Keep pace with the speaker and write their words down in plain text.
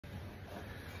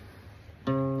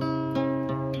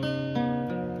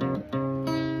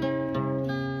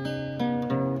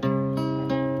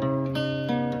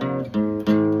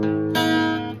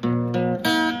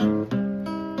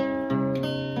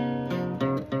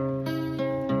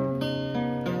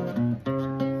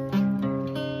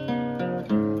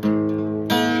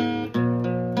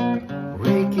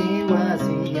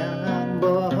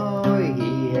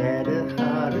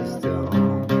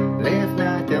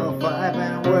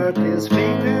worked his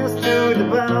fingers to the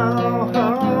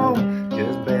bone.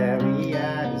 Just barely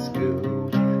out of school,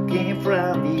 came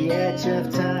from the edge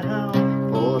of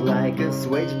town, pulled like a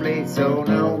switchblade so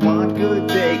no one could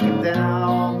take him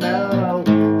down. No,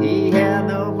 he had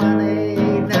no money,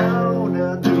 no,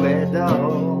 not do at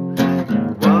all.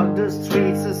 Walked the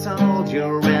streets a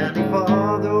soldier and he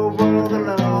fought the world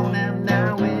alone. And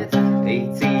now it's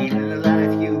 18 in the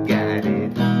life you got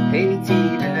it,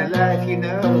 18 in the life you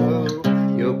know.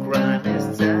 Your crime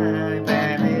is time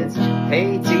and it's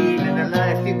 18 in the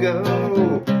life you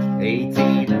go,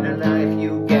 18 in the life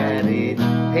you